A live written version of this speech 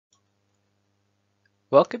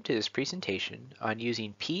Welcome to this presentation on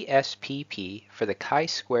using PSPP for the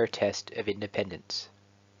chi-square test of independence.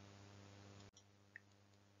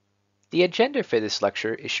 The agenda for this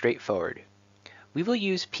lecture is straightforward. We will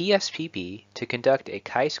use PSPP to conduct a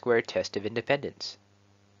chi-square test of independence.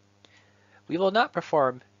 We will not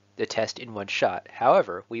perform the test in one shot,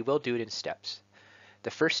 however, we will do it in steps.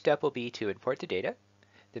 The first step will be to import the data,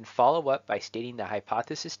 then follow up by stating the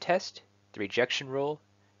hypothesis test, the rejection rule,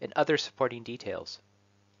 and other supporting details.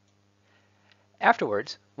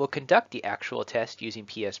 Afterwards, we'll conduct the actual test using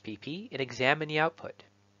PSPP and examine the output.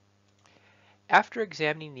 After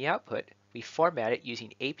examining the output, we format it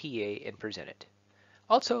using APA and present it.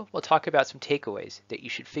 Also, we'll talk about some takeaways that you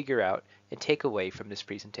should figure out and take away from this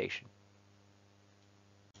presentation.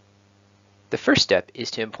 The first step is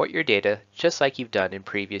to import your data just like you've done in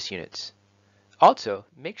previous units. Also,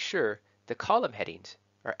 make sure the column headings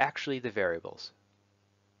are actually the variables.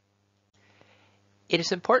 It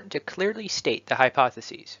is important to clearly state the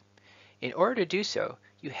hypotheses. In order to do so,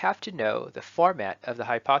 you have to know the format of the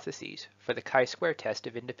hypotheses for the chi-square test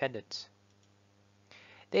of independence.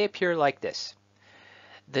 They appear like this.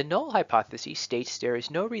 The null hypothesis states there is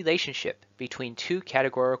no relationship between two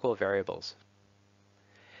categorical variables.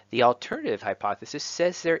 The alternative hypothesis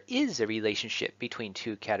says there is a relationship between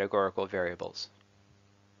two categorical variables.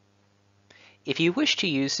 If you wish to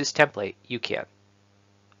use this template, you can.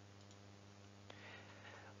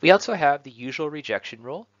 We also have the usual rejection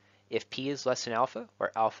rule. If p is less than alpha,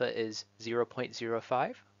 or alpha is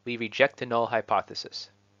 0.05, we reject the null hypothesis.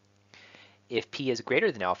 If p is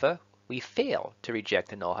greater than alpha, we fail to reject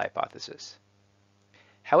the null hypothesis.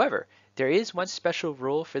 However, there is one special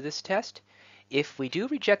rule for this test. If we do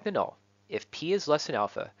reject the null, if p is less than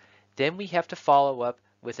alpha, then we have to follow up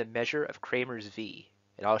with a measure of Kramer's v,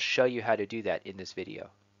 and I'll show you how to do that in this video.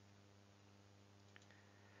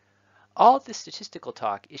 All this statistical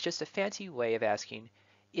talk is just a fancy way of asking,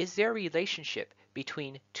 is there a relationship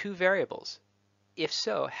between two variables? If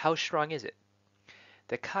so, how strong is it?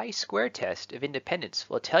 The chi-square test of independence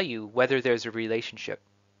will tell you whether there's a relationship.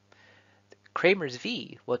 Kramer's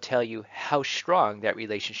v will tell you how strong that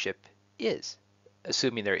relationship is,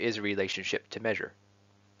 assuming there is a relationship to measure.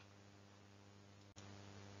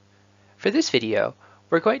 For this video,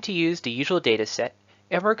 we're going to use the usual data set,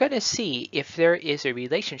 and we're going to see if there is a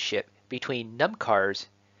relationship between numCars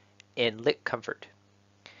and lit comfort.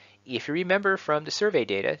 If you remember from the survey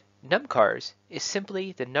data, numCars is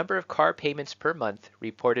simply the number of car payments per month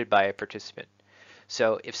reported by a participant.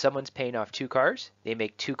 So if someone's paying off 2 cars, they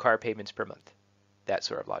make 2 car payments per month. That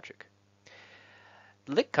sort of logic.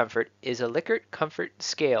 Lit comfort is a Likert comfort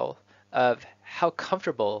scale of how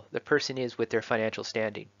comfortable the person is with their financial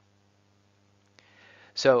standing.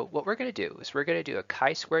 So what we're going to do is we're going to do a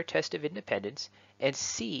chi-square test of independence and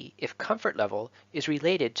see if comfort level is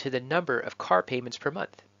related to the number of car payments per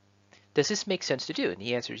month. Does this make sense to do? And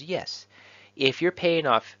the answer is yes. If you're paying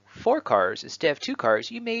off 4 cars instead of 2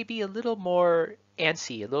 cars, you may be a little more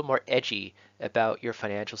antsy, a little more edgy about your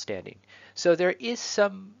financial standing. So there is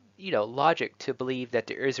some, logic to believe that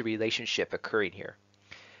there is a relationship occurring here.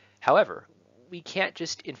 However, we can't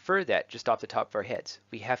just infer that just off the top of our heads.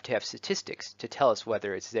 We have to have statistics to tell us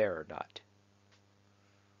whether it's there or not.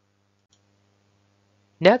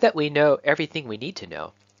 Now that we know everything we need to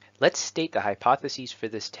know, let's state the hypotheses for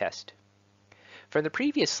this test. From the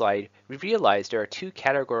previous slide, we realized there are 2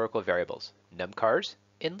 categorical variables, numCars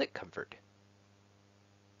and lit comfort.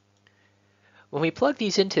 When we plug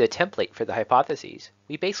these into the template for the hypotheses,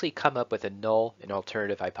 we basically come up with a null and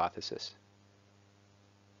alternative hypothesis.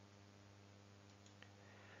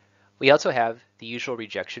 We also have the usual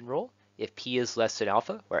rejection rule. If p is less than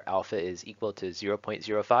alpha, or alpha is equal to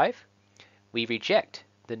 0.05, we reject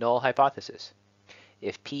the null hypothesis.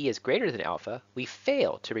 If p is greater than alpha, we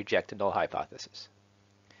fail to reject the null hypothesis.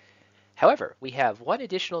 However, we have one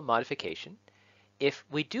additional modification. If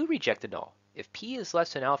we do reject the null, if p is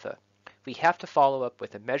less than alpha, we have to follow up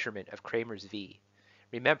with a measurement of Kramer's v.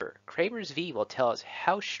 Remember, Kramer's v will tell us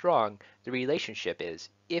how strong the relationship is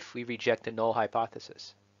if we reject the null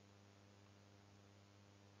hypothesis.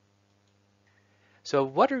 So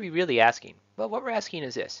what are we really asking? Well, what we're asking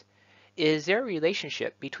is this. Is there a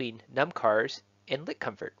relationship between numCars and lit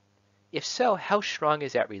comfort? If so, how strong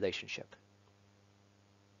is that relationship?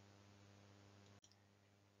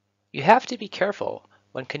 You have to be careful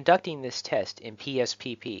when conducting this test in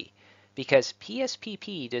PSPP because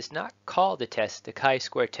PSPP does not call the test the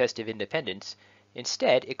chi-square test of independence.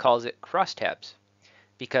 Instead, it calls it crosstabs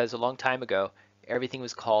because a long time ago, everything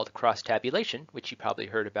was called cross-tabulation, which you probably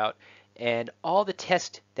heard about, and all the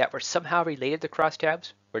tests that were somehow related to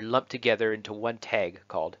crosstabs were lumped together into one tag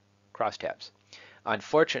called crosstabs.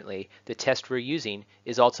 Unfortunately, the test we're using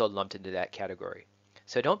is also lumped into that category.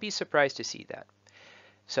 So don't be surprised to see that.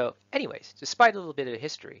 So anyways, despite a little bit of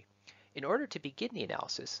history, in order to begin the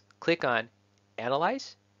analysis, click on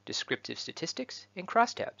Analyze, Descriptive Statistics, and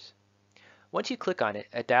Crosstabs. Once you click on it,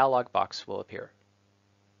 a dialog box will appear.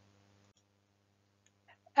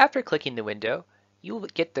 After clicking the window, you will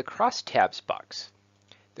get the Crosstabs box.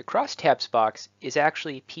 The Crosstabs box is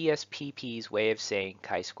actually PSPP's way of saying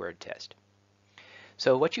chi-squared test.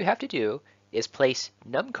 So what you have to do is place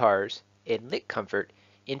numcars and lit comfort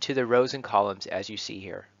into the rows and columns as you see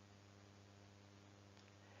here.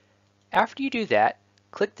 After you do that,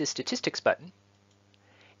 click the Statistics button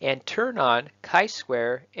and turn on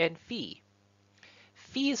chi-square and phi.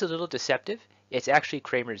 Phi is a little deceptive. It's actually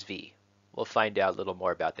Kramer's V. We'll find out a little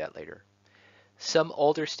more about that later. Some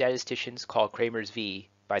older statisticians call Kramer's V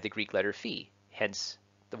by the Greek letter phi, hence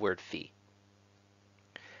the word phi.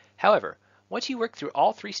 However, once you work through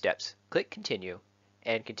all three steps, click Continue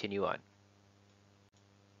and continue on.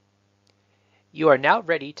 You are now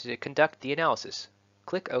ready to conduct the analysis.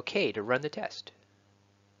 Click OK to run the test.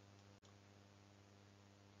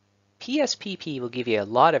 PSPP will give you a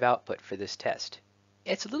lot of output for this test.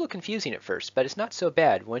 It's a little confusing at first, but it's not so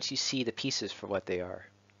bad once you see the pieces for what they are.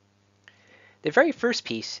 The very first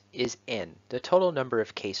piece is N, the total number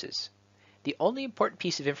of cases. The only important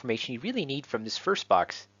piece of information you really need from this first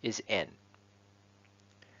box is N.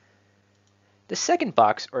 The second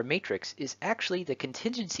box, or matrix, is actually the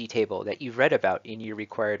contingency table that you've read about in your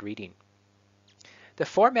required reading. The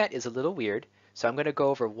format is a little weird, so I'm going to go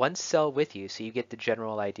over one cell with you so you get the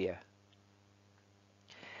general idea.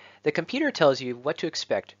 The computer tells you what to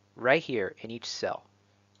expect right here in each cell.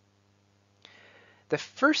 The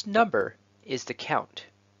first number is the count.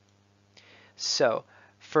 So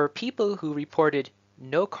for people who reported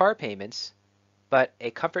no car payments but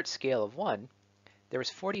a comfort scale of 1, there was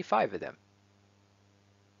 45 of them.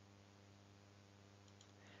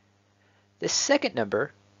 The second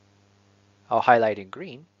number, I'll highlight in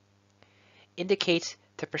green, indicates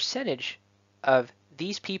the percentage of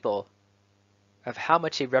these people of how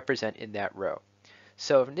much they represent in that row.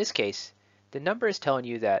 So in this case, the number is telling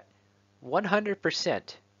you that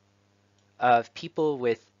 100% of people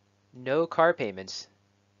with no car payments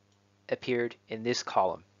appeared in this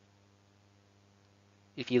column.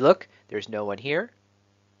 If you look, there's no one here,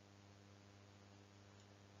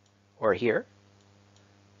 or here,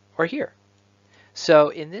 or here. So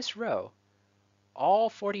in this row, all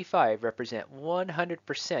 45 represent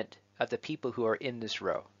 100% of the people who are in this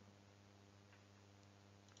row.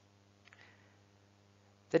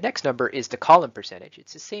 The next number is the column percentage.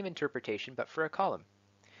 It's the same interpretation, but for a column.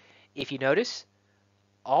 If you notice,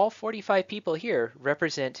 all 45 people here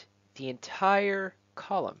represent the entire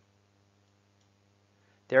column.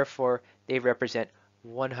 Therefore, they represent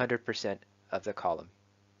 100% of the column.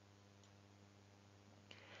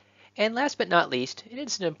 And last but not least, and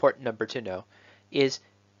it's an important number to know, is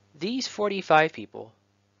these 45 people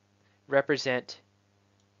represent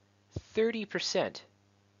 30%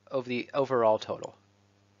 of the overall total.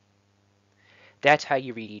 That's how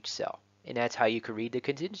you read each cell, and that's how you can read the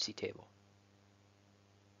contingency table.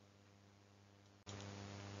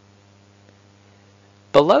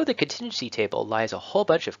 Below the contingency table lies a whole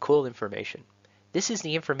bunch of cool information. This is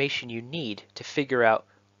the information you need to figure out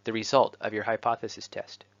the result of your hypothesis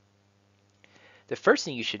test. The first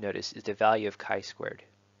thing you should notice is the value of chi-squared.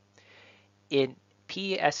 In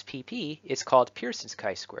PSPP, it's called Pearson's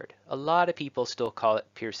chi-squared. A lot of people still call it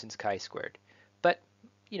Pearson's chi-squared, but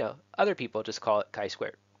other people just call it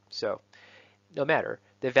chi-squared. So no matter,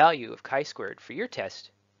 the value of chi-squared for your test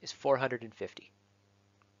is 450.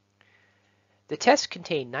 The test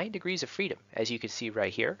contained 9 degrees of freedom, as you can see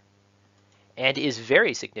right here, and is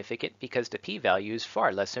very significant because the p-value is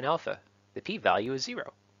far less than alpha. The p-value is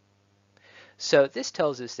 0. So this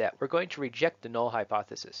tells us that we're going to reject the null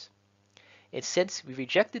hypothesis. And since we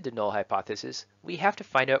rejected the null hypothesis, we have to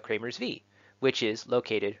find out Kramer's V, which is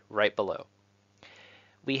located right below.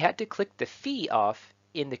 We had to click the phi off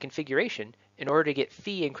in the configuration in order to get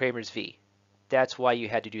phi in Kramer's V. That's why you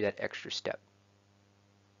had to do that extra step.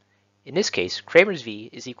 In this case, Kramer's V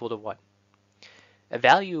is equal to 1. A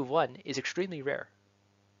value of 1 is extremely rare.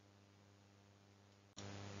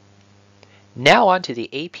 Now on to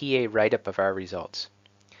the APA write-up of our results.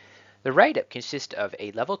 The write-up consists of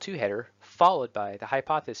a level 2 header followed by the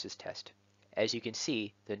hypothesis test. As you can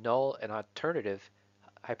see, the null and alternative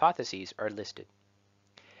hypotheses are listed.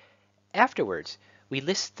 Afterwards, we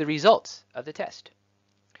list the results of the test.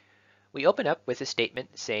 We open up with a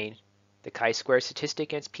statement saying the chi-square statistic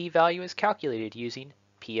against p-value is calculated using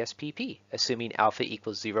PSPP, assuming alpha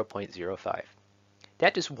equals 0.05.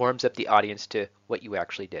 That just warms up the audience to what you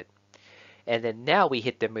actually did. And then now we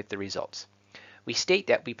hit them with the results. We state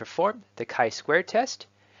that we performed the chi-square test,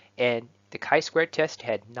 and the chi-square test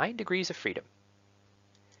had 9 degrees of freedom.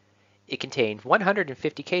 It contained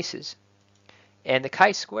 150 cases, and the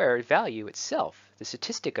chi-square value itself, the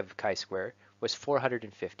statistic of chi-square, was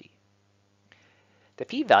 450. The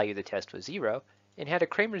p-value of the test was 0 and had a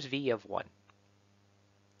Kramer's v of 1.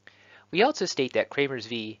 We also state that Kramer's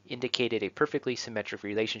v indicated a perfectly symmetric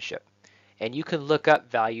relationship, and you can look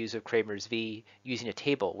up values of Kramer's v using a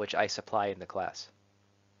table which I supply in the class.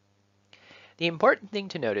 The important thing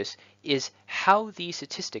to notice is how these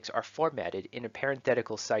statistics are formatted in a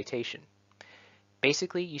parenthetical citation.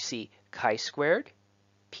 Basically, you see chi-squared,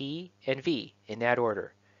 p, and v in that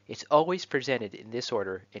order. It's always presented in this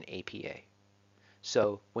order in APA.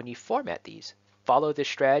 So when you format these, follow this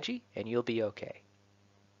strategy and you'll be okay.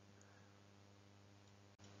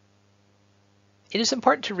 It is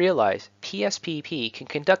important to realize PSPP can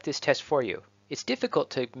conduct this test for you. It's difficult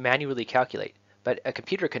to manually calculate, but a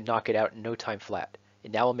computer can knock it out in no time flat,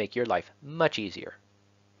 and that will make your life much easier.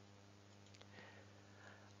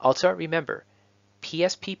 Also remember,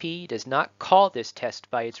 PSPP does not call this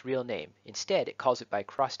test by its real name. Instead, it calls it by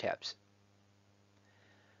crosstabs.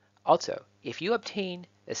 Also, if you obtain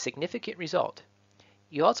a significant result,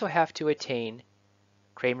 you also have to attain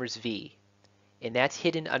Kramer's v, and that's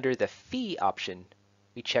hidden under the phi option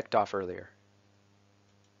we checked off earlier.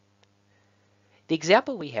 The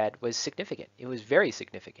example we had was significant. It was very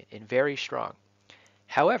significant and very strong.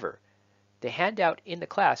 However, the handout in the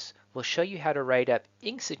class will show you how to write up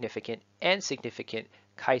insignificant and significant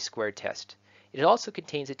chi-square test. It also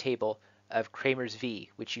contains a table of Kramer's v,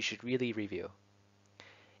 which you should really review.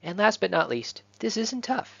 And last but not least, this isn't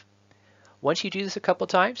tough. Once you do this a couple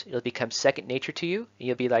times, it'll become second nature to you, and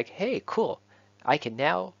you'll be like, hey, cool, I can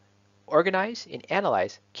now organize and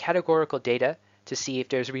analyze categorical data to see if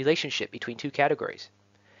there's a relationship between two categories.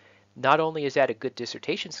 Not only is that a good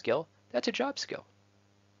dissertation skill, that's a job skill.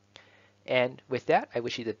 And with that, I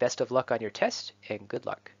wish you the best of luck on your test, and good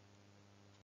luck.